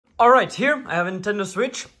Alright, here I have a Nintendo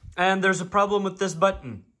Switch, and there's a problem with this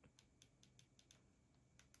button.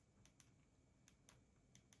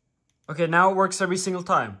 Okay, now it works every single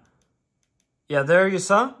time. Yeah, there you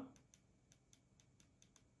saw.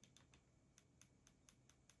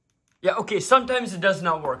 Yeah, okay, sometimes it does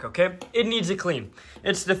not work, okay? It needs a clean.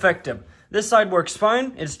 It's defective. This side works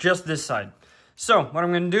fine, it's just this side. So, what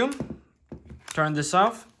I'm gonna do, turn this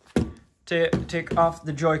off, take off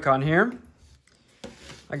the Joy-Con here.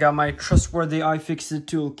 I got my trustworthy iFixit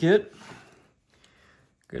toolkit.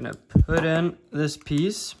 Gonna put in this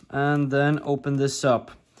piece and then open this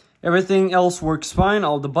up. Everything else works fine,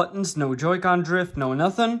 all the buttons, no Joy-Con drift, no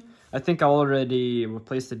nothing. I think I already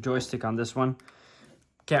replaced the joystick on this one.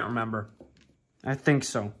 Can't remember. I think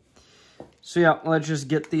so. So yeah, let's just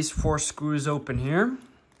get these 4 screws open here.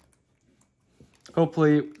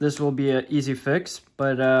 Hopefully this will be an easy fix,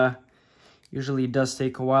 but usually it does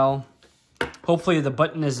take a while. Hopefully the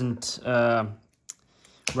button isn't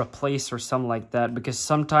replaced or something like that, because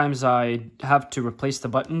sometimes I have to replace the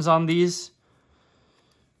buttons on these.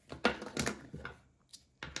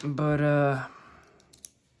 But,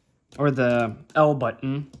 or the L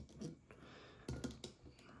button.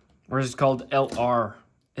 Or is it called LR?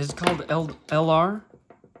 Is it called LR?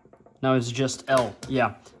 No, it's just L.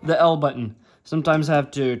 Yeah, the L button. Sometimes I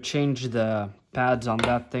have to change the pads on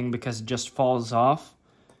that thing because it just falls off.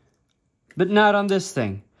 But not on this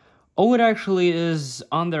thing. Oh, it actually is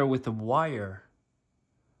on there with the wire.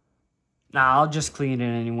 Nah, I'll just clean it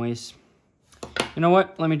anyways. You know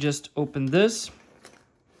what? Let me just open this.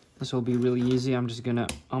 This will be really easy. I'm just gonna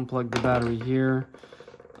unplug the battery here.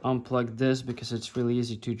 Unplug this because it's really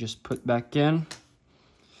easy to just put back in.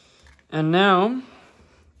 And now,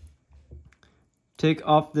 take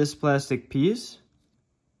off this plastic piece.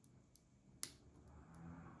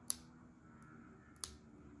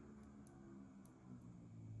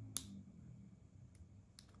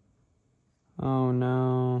 Oh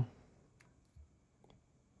no.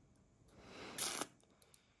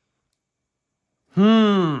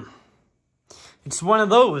 It's one of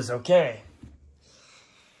those, okay.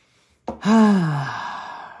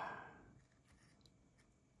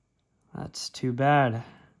 That's too bad.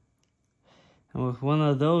 And with one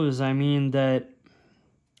of those, I mean that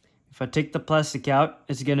if I take the plastic out,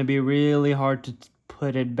 it's gonna be really hard to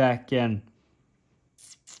put it back in.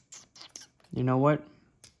 You know what?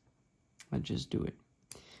 I'll just do it.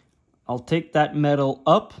 I'll take that metal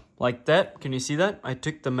up like that. Can you see that? I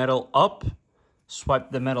took the metal up,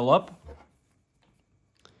 swiped the metal up.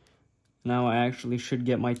 Now I actually should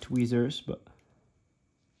get my tweezers, but...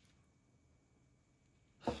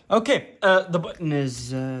 Okay, the button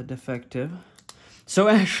is defective. So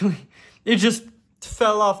actually, it just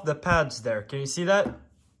fell off the pads there. Can you see that?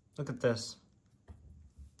 Look at this.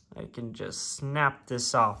 I can just snap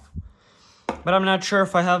this off. But I'm not sure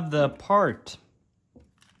if I have the part.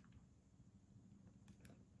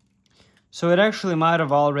 So it actually might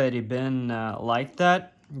have already been like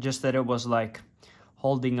that. Just that it was like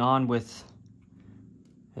holding on with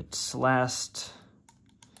its last...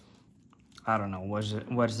 I don't know, what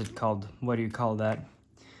is it called? What do you call that?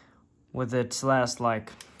 With its last,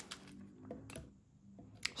 like,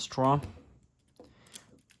 straw.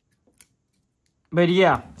 But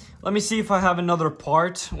yeah, let me see if I have another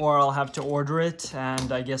part, or I'll have to order it,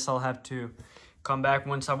 and I guess I'll have to come back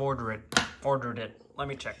once I've ordered it. Let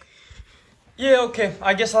me check. Yeah, okay,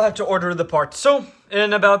 I guess I'll have to order the part. So,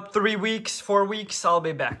 in about 3 weeks, 4 weeks, I'll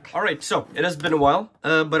be back. Alright, so, it has been a while,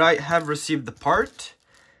 but I have received the part.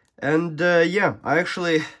 And yeah, I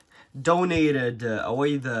actually donated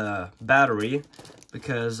away the battery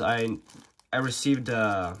because I received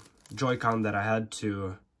a Joy-Con that I had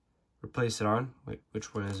to replace it on. Wait,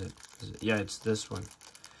 which one is it? Yeah, it's this one.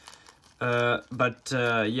 But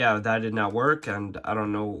yeah, that did not work, and I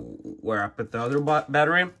don't know where I put the other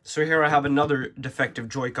battery. So here I have another defective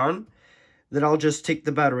Joy-Con that I'll just take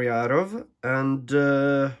the battery out of, and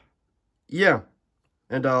yeah.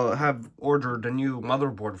 And I'll have ordered a new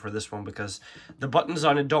motherboard for this one because the buttons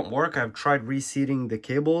on it don't work. I've tried reseating the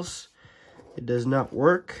cables. It does not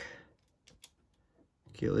work.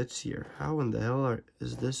 Okay, let's see here. How in the hell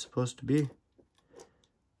is this supposed to be?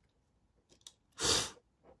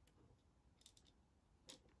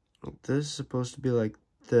 This is supposed to be like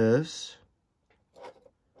this.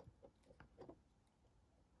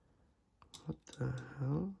 What the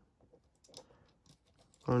hell?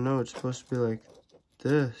 Oh no, it's supposed to be like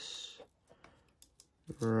this,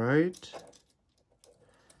 right?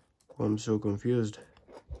 Oh, I'm so confused.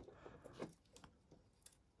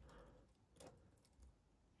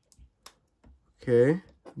 Okay,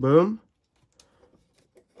 boom.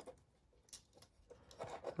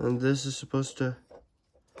 And this is supposed to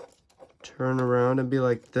turn around and be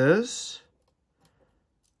like this.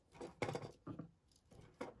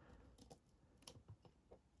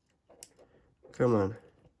 Come on.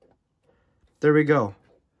 There we go.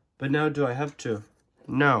 But now do I have to?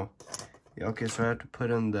 No. Yeah, okay, so I have to put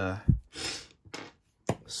in the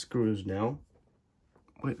screws now.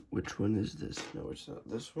 Wait, which one is this? No, it's not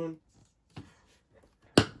this one.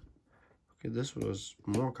 Okay, this was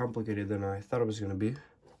more complicated than I thought it was gonna be.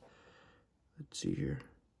 Let's see here.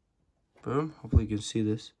 Boom. Hopefully you can see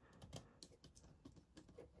this.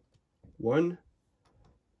 One.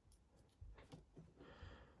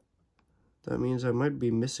 That means I might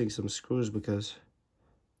be missing some screws because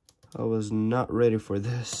I was not ready for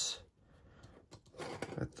this.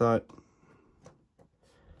 I thought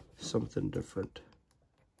something different.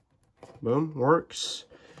 Boom, works.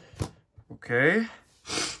 Okay.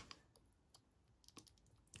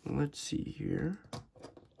 Let's see here.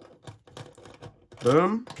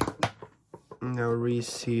 Boom. Now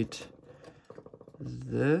reseat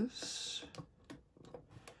this.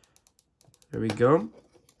 There we go.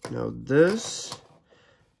 Now this.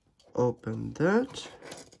 Open that.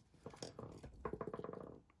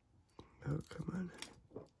 Oh, come on.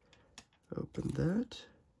 Open that.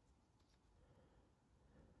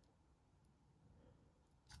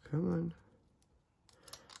 Come on.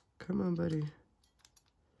 Come on, buddy.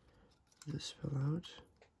 This fell out.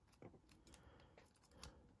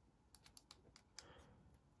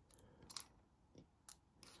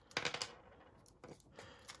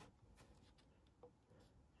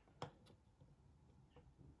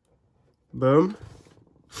 Boom.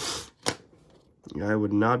 I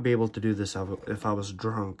would not be able to do this if I was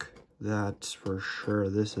drunk. That's for sure.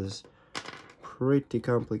 This is pretty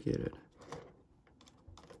complicated.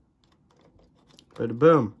 But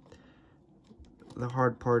boom. The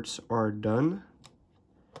hard parts are done.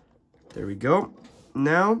 There we go.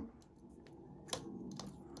 Now,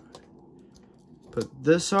 put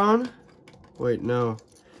this on. Wait, no.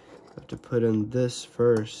 I have to put in this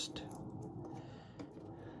first.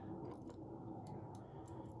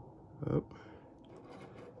 Oh.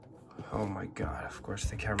 Oh my god, of course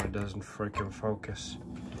the camera doesn't freaking focus.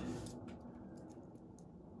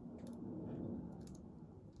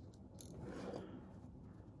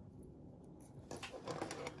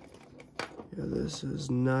 Yeah, this is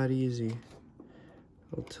not easy.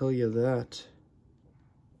 I'll tell you that.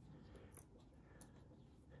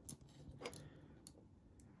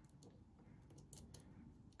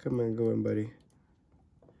 Come on, go in, buddy.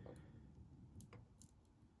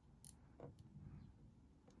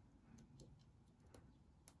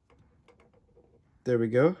 There we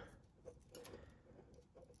go.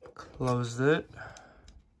 Close it.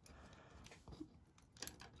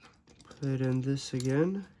 Put in this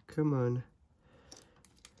again. Come on.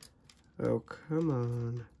 Oh, come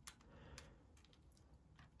on.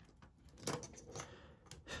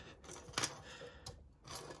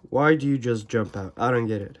 Why do you just jump out? I don't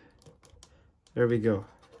get it. There we go.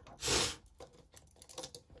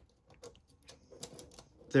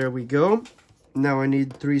 There we go. Now I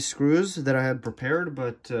need 3 screws that I had prepared,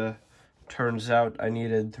 but turns out I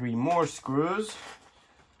needed 3 more screws.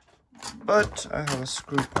 But I have a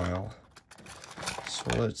screw pile. So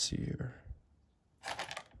let's see here.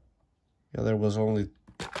 Yeah, there was only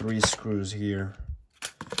 3 screws here.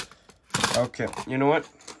 Okay, you know what?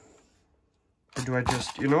 Or do I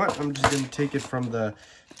just, you know what? I'm just gonna take it from the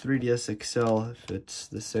 3DS XL if it's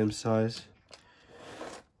the same size.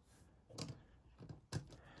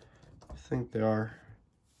 I think they are.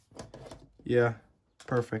 Yeah,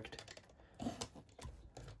 perfect.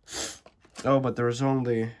 Oh, but there's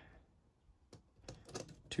only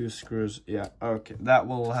 2 screws. Yeah, okay, that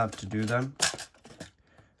will have to do then.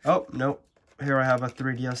 Oh, no, here I have a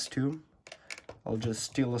 3DS too. I'll just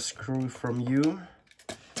steal a screw from you.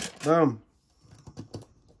 Boom.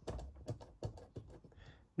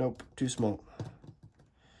 Nope, too small.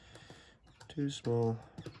 Too small.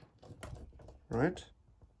 Right?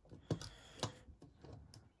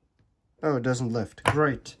 Oh, it doesn't lift.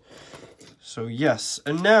 Great. So yes,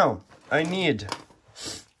 and now I need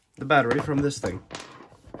the battery from this thing.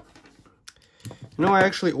 You know, I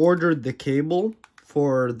actually ordered the cable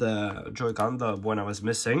for the Joy-Con, the one I was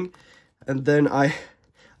missing, and then I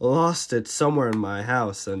lost it somewhere in my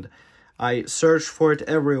house, and I searched for it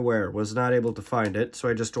everywhere, was not able to find it, so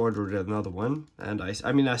I just ordered another one, and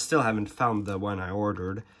I mean, I still haven't found the one I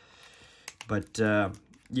ordered, but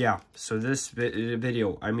yeah, so this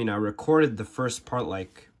video, I mean, I recorded the first part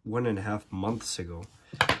like 1.5 months ago,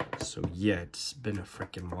 so yeah, it's been a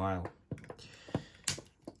freaking while.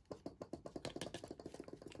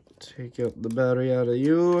 Take out the battery out of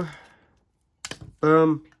you.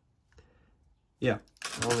 Yeah,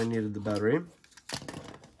 only needed the battery.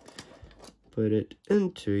 Put it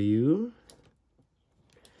into you.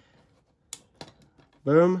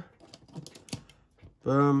 Boom.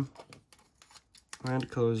 Boom. And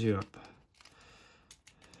close you up.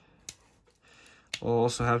 I'll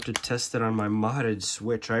also have to test it on my modded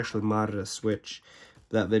Switch. I actually modded a Switch.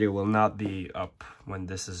 That video will not be up when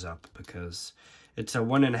this is up because it's a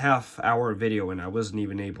 1.5 hour video and I wasn't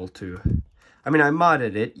even able to... I mean, I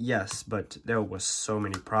modded it, yes, but there was so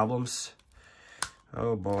many problems.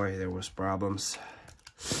 Oh boy, there was problems.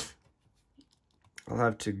 I'll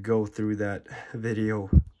have to go through that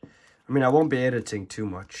video. I mean, I won't be editing too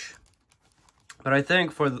much. But I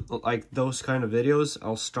think for, like, those kind of videos,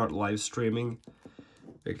 I'll start live streaming.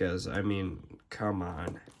 Because, I mean, come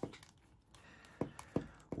on.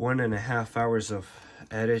 1.5 hours of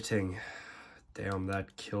editing. Damn,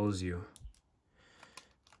 that kills you.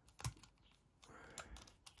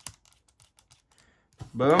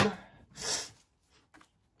 Boom.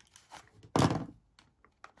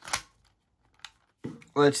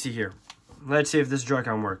 Let's see here. Let's see if this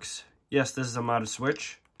Joy-Con works. Yes, this is a modded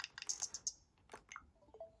Switch.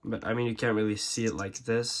 But, I mean, you can't really see it like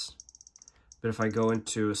this. But if I go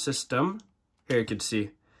into System, here you can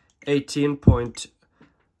see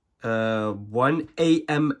 18.1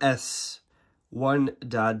 AMS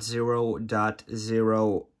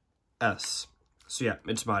 1.0.0S. So yeah,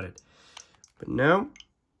 it's modded. But now,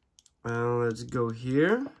 let's go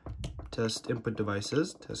here. Test input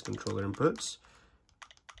devices, test controller inputs.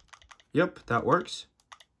 Yep, that works.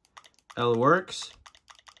 L works.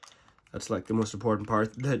 That's like the most important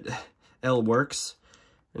part, that L works.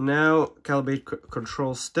 And now, calibrate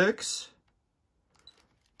control sticks.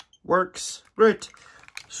 Works. Great.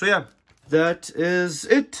 So yeah, that is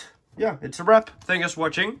it. Yeah, it's a wrap. Thank you for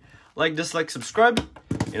watching. Like, dislike, subscribe.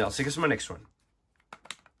 And I'll see you guys in my next one.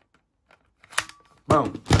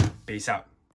 Boom. Peace out.